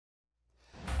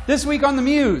This week on the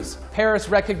Muse, Perris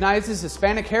recognizes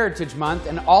Hispanic Heritage Month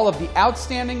and all of the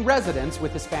outstanding residents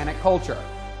with Hispanic culture.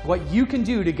 What you can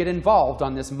do to get involved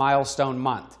on this milestone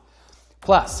month.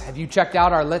 Plus, have you checked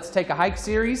out our Let's Take a Hike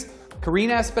series?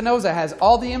 Karina Espinoza has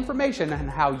all the information on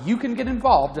how you can get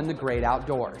involved in the great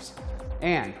outdoors.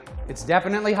 And it's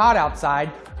definitely hot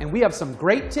outside, and we have some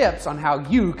great tips on how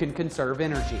you can conserve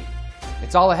energy.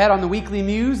 It's all ahead on the Weekly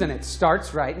Muse, and it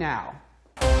starts right now.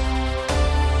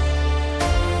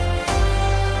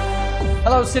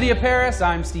 Hello, City of Perris.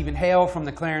 I'm Stephen Hale from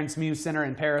the Clarence Muse Center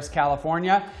in Perris,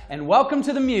 California, and welcome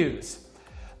to the Muse.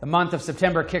 The month of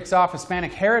September kicks off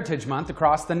Hispanic Heritage Month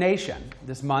across the nation.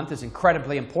 This month is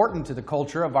incredibly important to the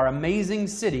culture of our amazing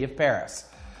city of Perris.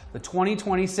 The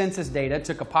 2020 census data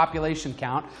took a population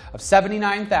count of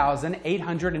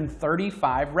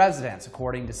 79,835 residents,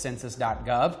 according to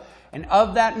census.gov. And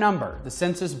of that number, the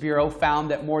Census Bureau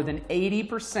found that more than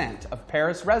 80% of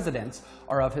Perris residents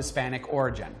are of Hispanic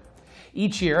origin.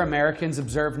 Each year, Americans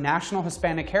observe National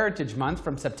Hispanic Heritage Month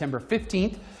from September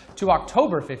 15th to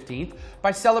October 15th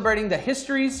by celebrating the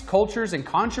histories, cultures, and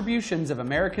contributions of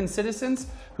American citizens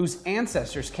whose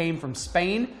ancestors came from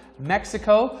Spain,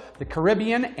 Mexico, the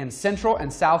Caribbean, and Central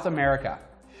and South America.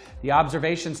 The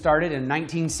observation started in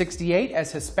 1968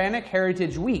 as Hispanic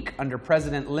Heritage Week under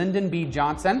President Lyndon B.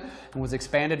 Johnson and was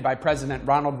expanded by President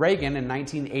Ronald Reagan in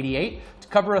 1988 to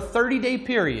cover a 30-day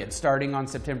period starting on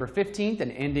September 15th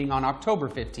and ending on October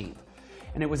 15th.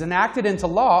 And it was enacted into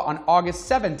law on August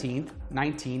 17th,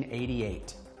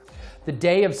 1988. The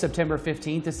day of September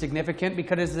 15th is significant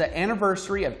because it is the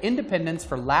anniversary of independence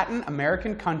for Latin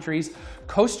American countries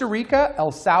Costa Rica,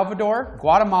 El Salvador,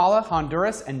 Guatemala,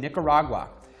 Honduras, and Nicaragua.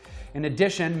 In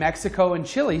addition, Mexico and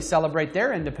Chile celebrate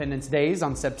their Independence Days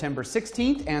on September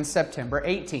 16th and September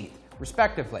 18th,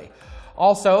 respectively.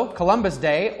 Also, Columbus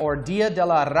Day, or Dia de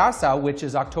la Raza, which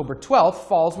is October 12th,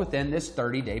 falls within this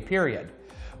 30-day period.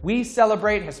 We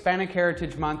celebrate Hispanic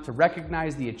Heritage Month to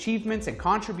recognize the achievements and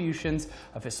contributions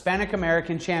of Hispanic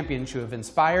American champions who have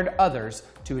inspired others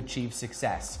to achieve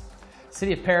success.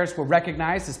 City of Perris will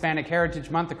recognize Hispanic Heritage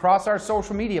Month across our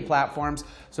social media platforms,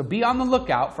 so be on the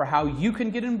lookout for how you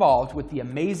can get involved with the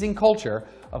amazing culture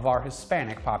of our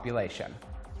Hispanic population.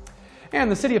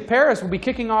 And the City of Perris will be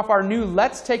kicking off our new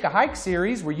Let's Take a Hike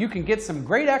series where you can get some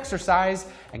great exercise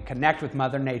and connect with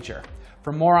Mother Nature.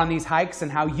 For more on these hikes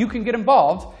and how you can get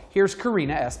involved, here's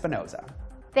Karina Espinoza.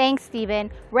 Thanks,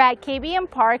 Stephen. We're at Kabian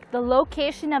Park, the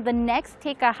location of the next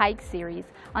Take a Hike series,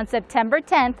 on September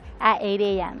 10th at 8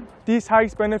 a.m. These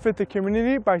hikes benefit the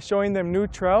community by showing them new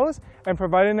trails and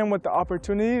providing them with the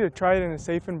opportunity to try it in a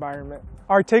safe environment.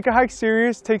 Our Take a Hike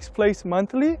series takes place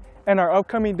monthly, and our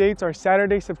upcoming dates are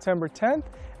Saturday, September 10th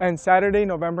and Saturday,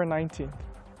 November 19th.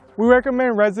 We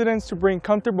recommend residents to bring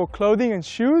comfortable clothing and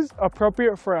shoes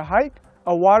appropriate for a hike,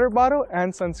 a water bottle,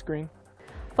 and sunscreen.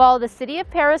 Follow the City of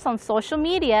Perris on social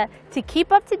media to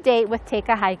keep up to date with Take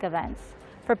a Hike events.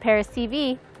 For Perris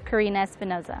TV, Karina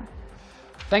Espinoza.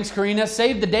 Thanks, Karina.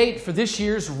 Save the date for this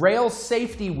year's Rail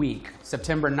Safety Week,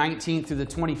 September 19th through the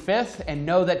 25th, and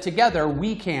know that together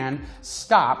we can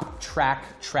stop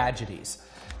track tragedies.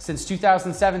 Since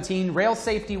 2017, Rail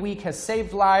Safety Week has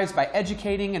saved lives by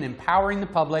educating and empowering the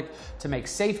public to make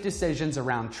safe decisions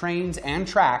around trains and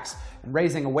tracks and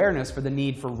raising awareness for the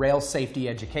need for rail safety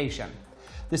education.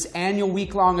 This annual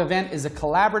week-long event is a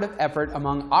collaborative effort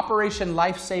among Operation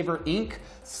Lifesaver Inc.,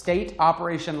 state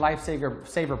Operation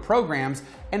Lifesaver programs,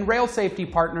 and rail safety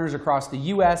partners across the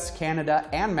U.S., Canada,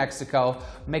 and Mexico,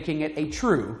 making it a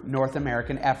true North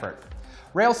American effort.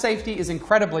 Rail safety is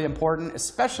incredibly important,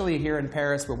 especially here in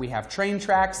Perris where we have train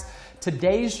tracks.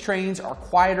 Today's trains are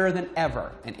quieter than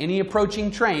ever, and any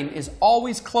approaching train is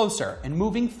always closer and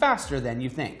moving faster than you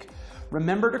think.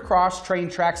 Remember to cross train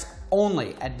tracks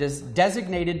only at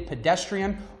designated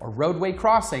pedestrian or roadway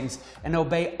crossings and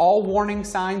obey all warning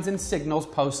signs and signals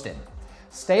posted.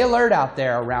 Stay alert out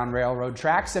there around railroad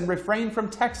tracks and refrain from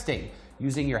texting,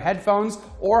 using your headphones,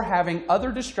 or having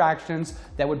other distractions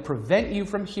that would prevent you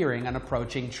from hearing an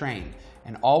approaching train.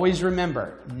 And always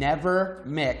remember, never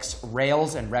mix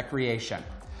rails and recreation.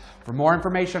 For more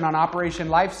information on Operation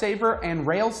Lifesaver and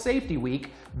Rail Safety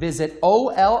Week, visit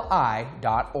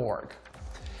oli.org.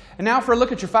 And now for a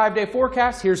look at your 5-day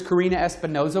forecast, here's Karina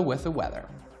Espinoza with the weather.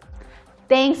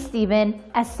 Thanks, Stephen.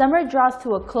 As summer draws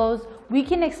to a close, we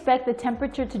can expect the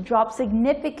temperature to drop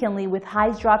significantly with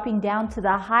highs dropping down to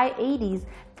the high 80s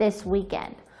this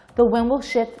weekend. The wind will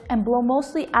shift and blow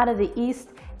mostly out of the east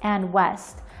and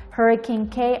west. Hurricane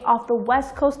K off the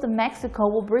west coast of Mexico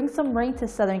will bring some rain to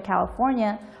Southern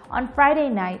California. on Friday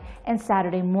night and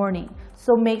Saturday morning.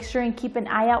 So make sure and keep an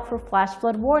eye out for flash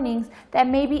flood warnings that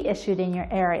may be issued in your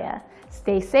area.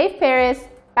 Stay safe, Perris.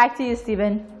 Back to you,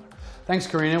 Stephen. Thanks,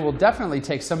 Karina. We'll definitely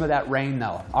take some of that rain,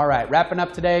 though. All right, wrapping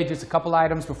up today, just a couple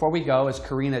items before we go. As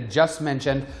Karina just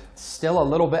mentioned, it's still a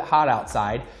little bit hot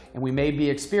outside, and we may be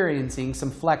experiencing some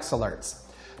flex alerts.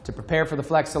 To prepare for the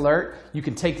flex alert, you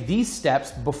can take these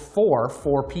steps before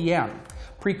 4 p.m.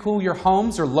 Pre-cool your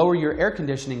homes or lower your air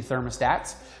conditioning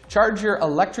thermostats. Charge your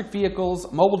electric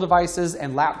vehicles, mobile devices,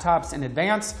 and laptops in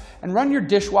advance, and run your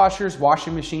dishwashers,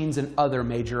 washing machines, and other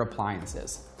major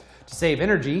appliances. To save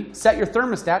energy, set your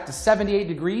thermostat to 78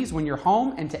 degrees when you're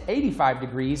home and to 85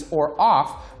 degrees or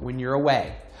off when you're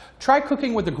away. Try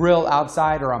cooking with a grill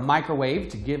outside or a microwave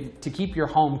to keep your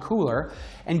home cooler,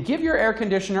 and give your air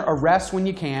conditioner a rest when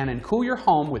you can and cool your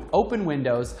home with open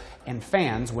windows and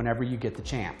fans whenever you get the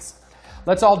chance.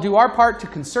 Let's all do our part to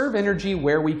conserve energy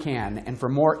where we can, and for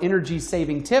more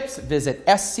energy-saving tips, visit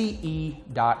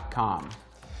sce.com.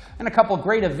 And a couple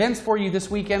great events for you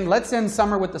this weekend. Let's end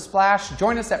summer with the splash.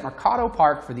 Join us at Mercado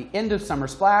Park for the end of summer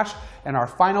splash and our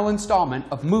final installment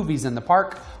of Movies in the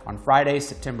Park on Friday,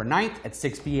 September 9th at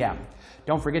 6 p.m.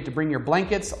 Don't forget to bring your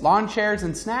blankets, lawn chairs,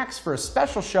 and snacks for a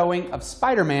special showing of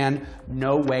Spider-Man: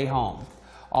 No Way Home.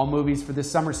 All movies for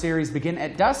this summer series begin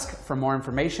at dusk. For more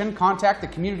information, contact the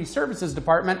Community Services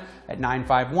Department at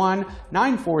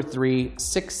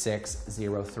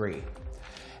 951-943-6603.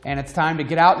 And it's time to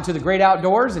get out into the great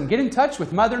outdoors and get in touch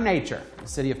with Mother Nature. The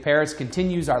City of Perris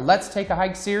continues our Let's Take a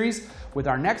Hike series with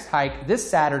our next hike this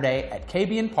Saturday at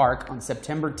Kabian Park on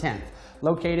September 10th,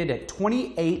 located at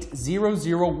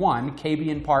 28001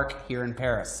 Kabian Park here in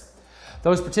Perris.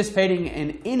 Those participating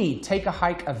in any Take a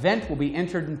Hike event will be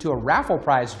entered into a raffle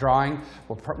prize drawing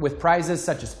with prizes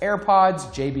such as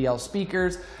AirPods, JBL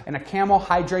speakers, and a Camel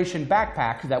hydration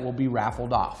backpack that will be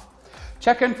raffled off.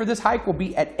 Check-in for this hike will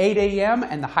be at 8 a.m.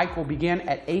 and the hike will begin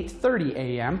at 8:30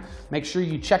 a.m. Make sure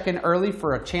you check in early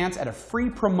for a chance at a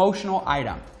free promotional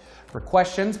item. For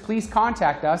questions, please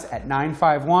contact us at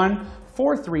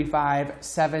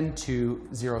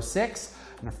 951-435-7206.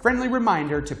 And a friendly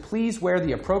reminder to please wear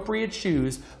the appropriate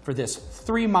shoes for this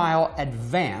 3-mile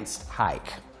advanced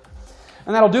hike.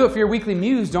 And that'll do it for your Weekly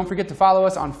Muse. Don't forget to follow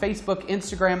us on Facebook,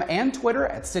 Instagram, and Twitter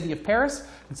at City of Perris,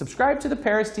 and subscribe to the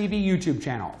Perris TV YouTube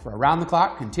channel for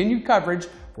around-the-clock continued coverage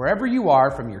wherever you are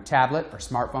from your tablet or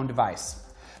smartphone device.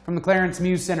 From the Clarence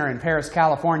Muse Center in Perris,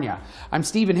 California, I'm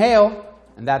Stephen Hale,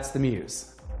 and that's the Muse.